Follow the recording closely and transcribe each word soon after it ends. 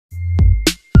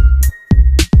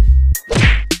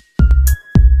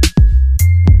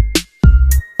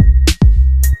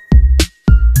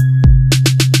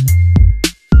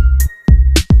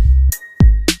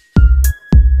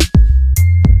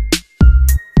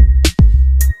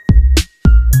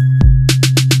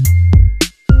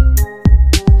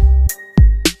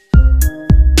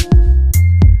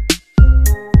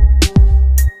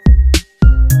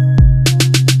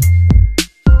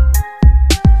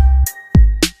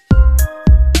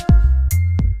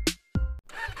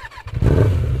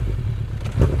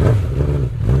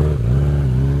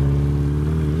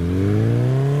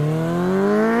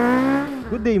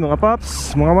mga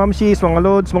paps, mga momshies, mga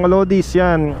loads, mga loadies,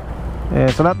 yan.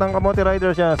 Sa lahat ng kamote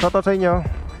riders yan, shoutout sa inyo.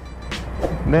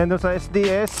 Then doon sa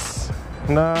SDS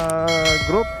na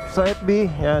group sa FB,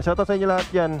 yan, shoutout sa inyo lahat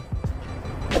yan.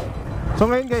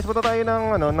 So ngayon guys, punta tayo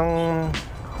ng ng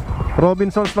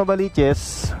Robinsons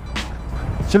Novaliches.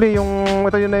 Actually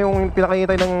ito yun na yung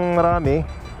pinakahihintay ng marami.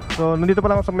 So nandito pa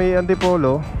lang ako sa may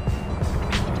Antipolo.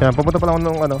 Yan, pupunta pa lang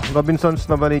ako ng Robinsons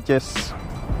Novaliches.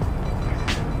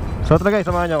 So ito na guys,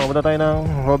 samahan nyo ako. Punta tayo ng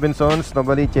Robinsons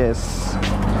Novaliches.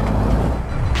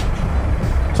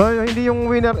 So hindi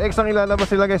yung Winner X ang ilalabas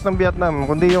sila guys ng Vietnam,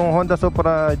 kundi yung Honda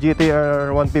Supra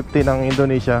GTR 150 ng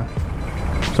Indonesia.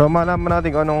 So malaman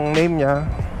natin kung anong name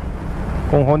niya,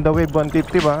 kung Honda Wave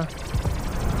 150 ba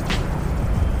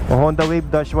o Honda Wave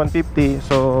Dash 150.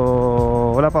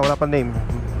 So wala pa name.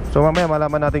 So mamaya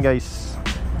malaman natin guys.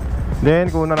 Then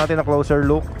kunan natin ang closer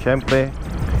look, syempre.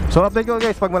 So update ko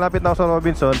guys pag malapit na ako sa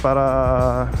Robinson, para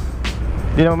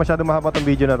hindi naman masyado mahaba tong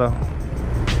video na to.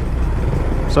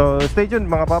 So stay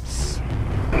tuned mga paps.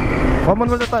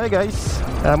 Common na tayo guys.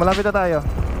 Malapit na tayo.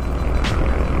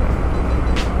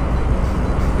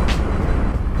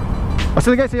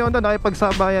 Kasi guys, yung Honda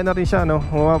nakipagsabayan na rin siya, no?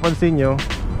 Kung mapapansin nyo,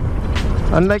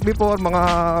 unlike before, mga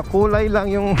kulay lang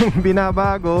yung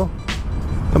binabago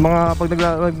sa mga pag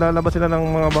naglalabas sila ng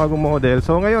mga bagong model.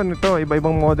 So ngayon ito,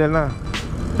 iba-ibang model na.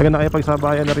 Talaga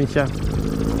nakipagsabayan na rin siya.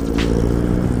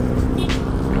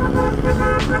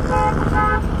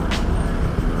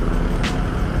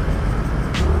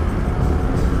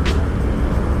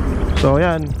 So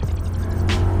yan.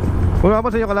 Kung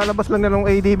mapapansin nyo, kalalabas lang na ng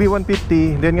ADB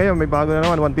 150. Then ngayon may bago na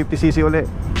naman, 150cc uli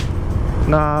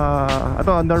na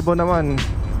ito, underbo naman.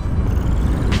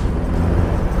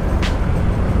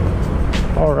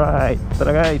 Alright,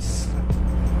 tara guys.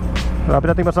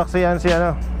 Malapit natin masaksihan si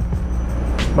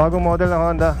bagong model ng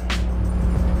Honda.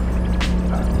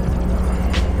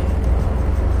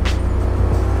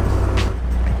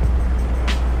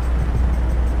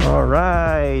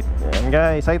 Alright, yan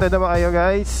guys, excited na ba kayo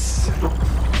guys?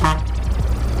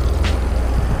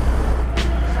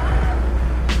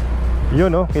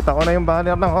 Yun kita ko na yung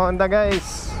banner ng Honda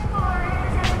guys.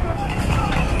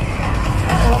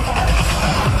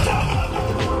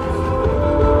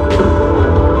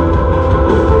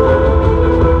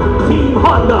 Team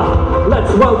Honda,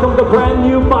 let's welcome the brand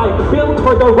new bike built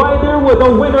for the rider with a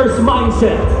winner's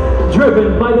mindset,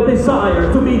 driven by the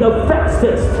desire to be the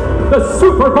fastest. The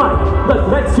super bike that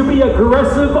lets you be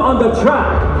aggressive on the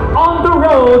track, on the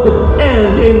road,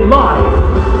 and in life.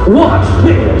 Watch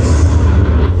this!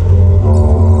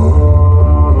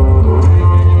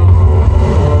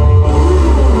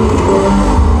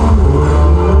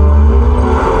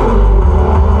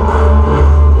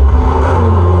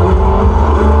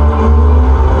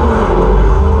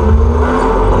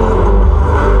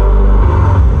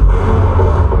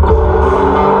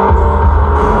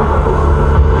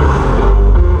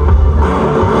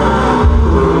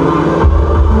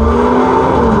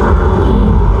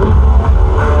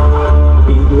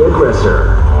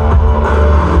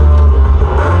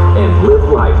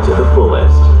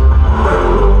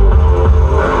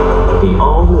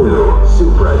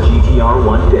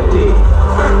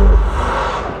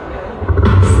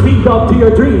 Speed up to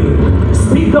your dream.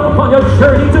 Speed up on your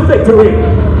journey to victory.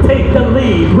 Take the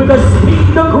lead with a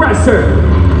speed aggressor.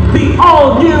 The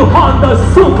all-new Honda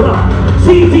Supra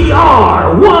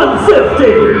GTR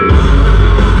 150.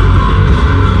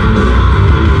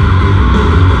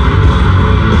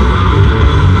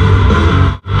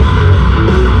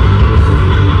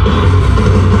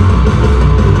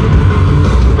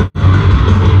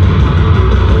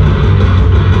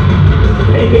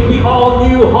 The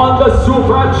all-new Honda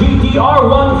Supra GTR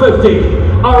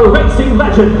 150 are racing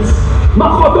legends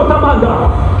Makoto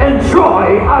Tamanda and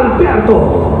Troy Alberto.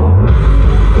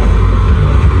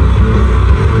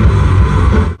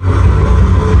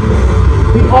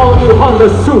 The all-new Honda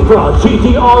Supra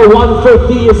GTR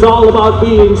 150 is all about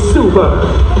being super.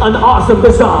 An awesome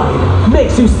design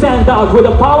makes you stand out with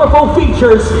the powerful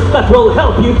features that will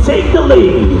help you take the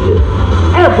lead.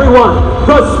 Everyone,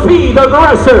 the speed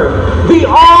aggressor, the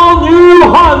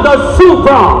all-new Honda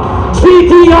Supra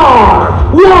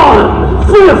GTR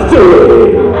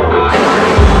 150.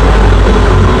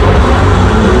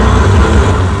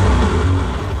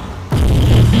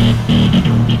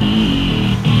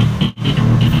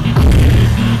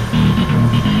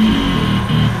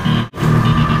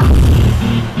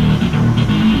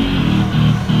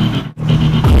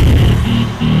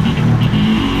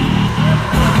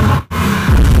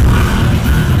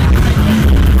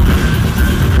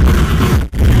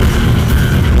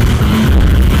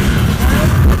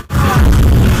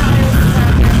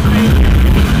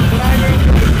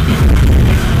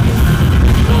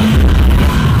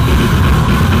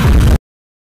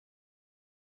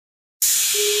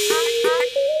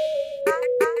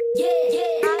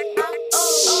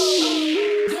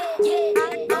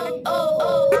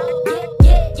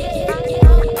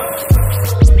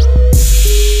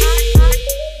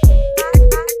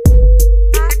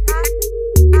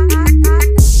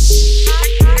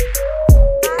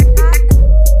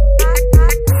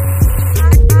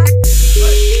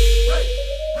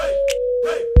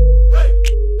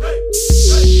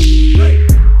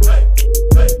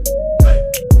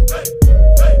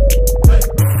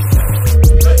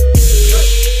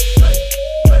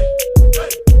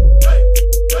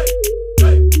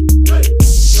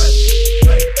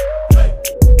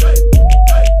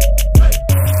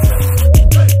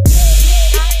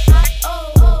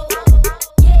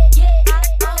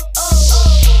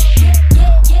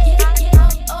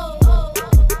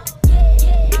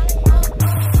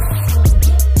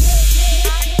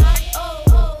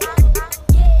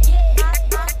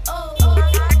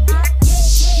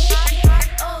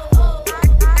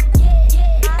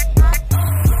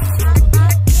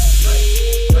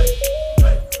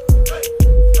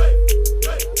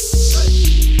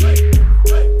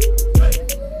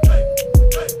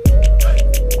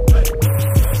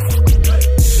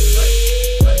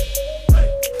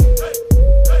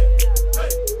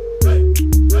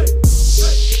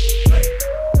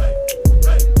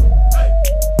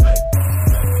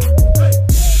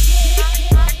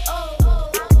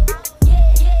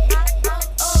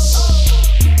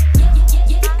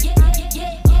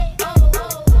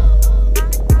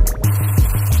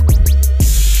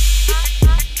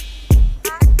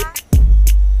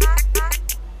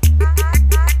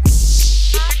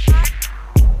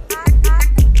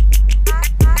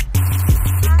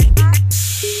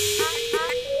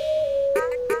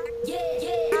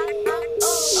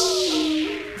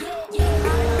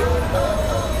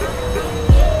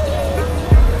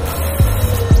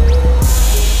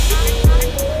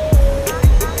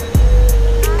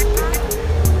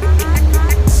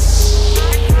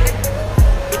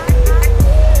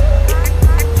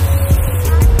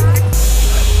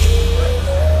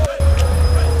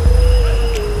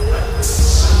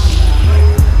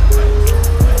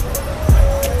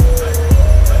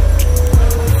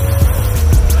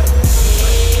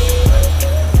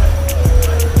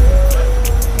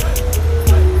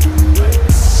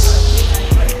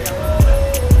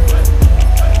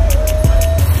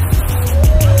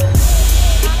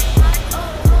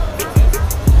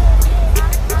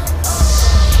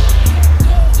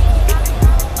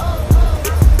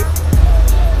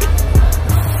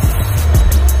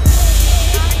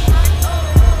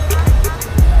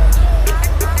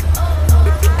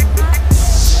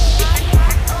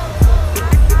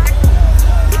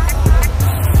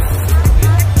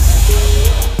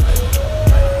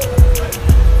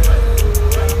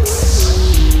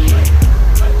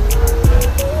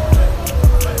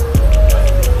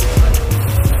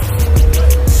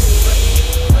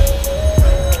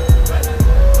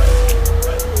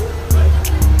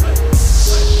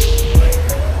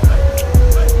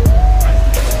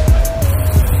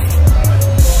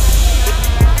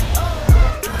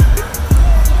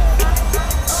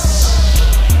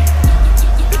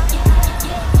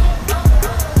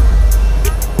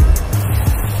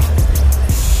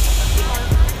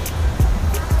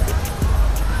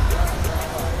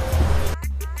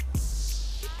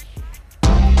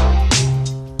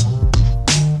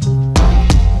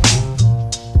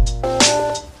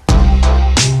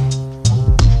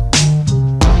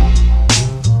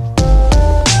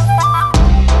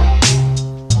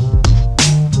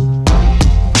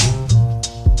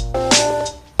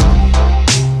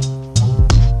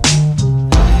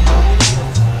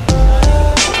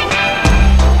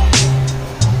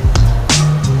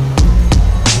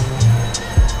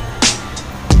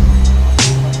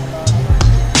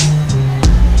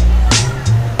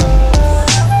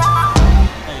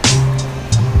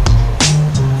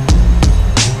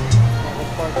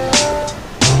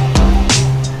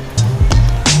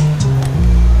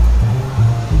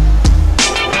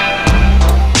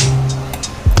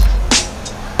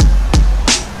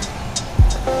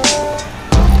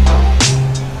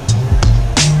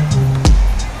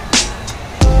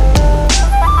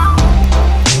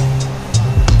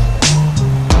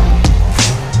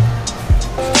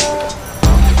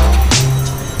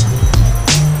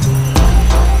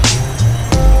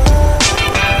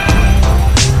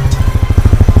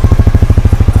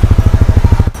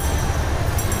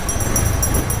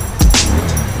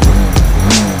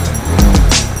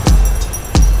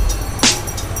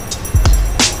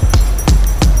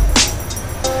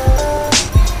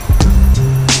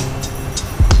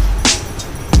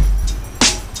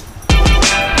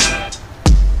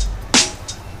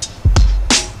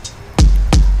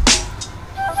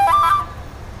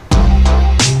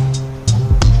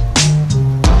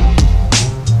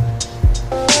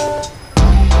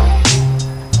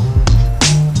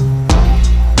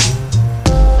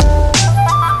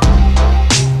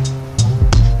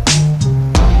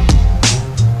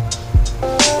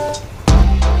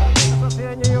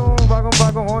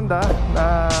 Honda na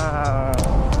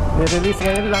nirelease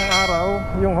ngayon lang araw,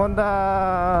 yung Honda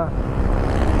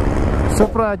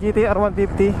SUPRA GTR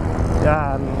 150.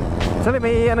 Yan. Actually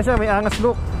may ano siya, may angas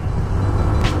look.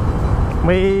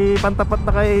 May pantapat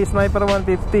na kay Sniper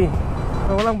 150.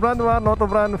 So, walang brand war, auto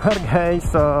brand war guys.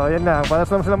 So yan lang, para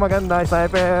sa sila maganda.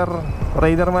 Sniper,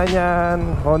 Raider man yan,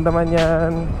 Honda man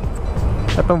yan.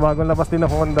 Ito bagong labas din ng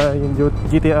Honda, yung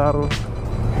GTR,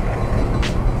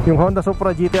 yung Honda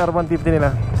SUPRA GTR 150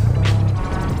 nila.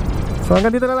 So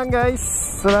hanggang dito na lang guys.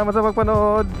 Salamat sa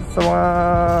pagpanood. Sa mga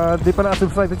di pa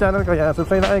na-subscribe sa channel ko, yan,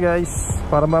 subscribe na kayo guys,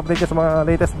 para ma-update ka sa mga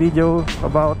latest video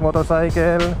about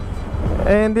motorcycle.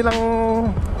 And hindi lang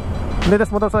latest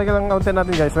motorcycle ang content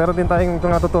natin guys, meron din tayong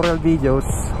mga tutorial videos.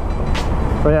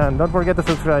 So yan, don't forget to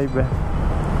subscribe.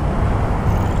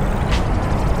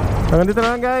 Hanggang dito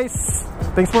na lang guys.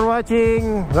 Thanks for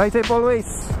watching. Ride safe always.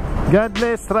 God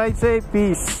bless, ride safe,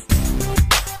 peace.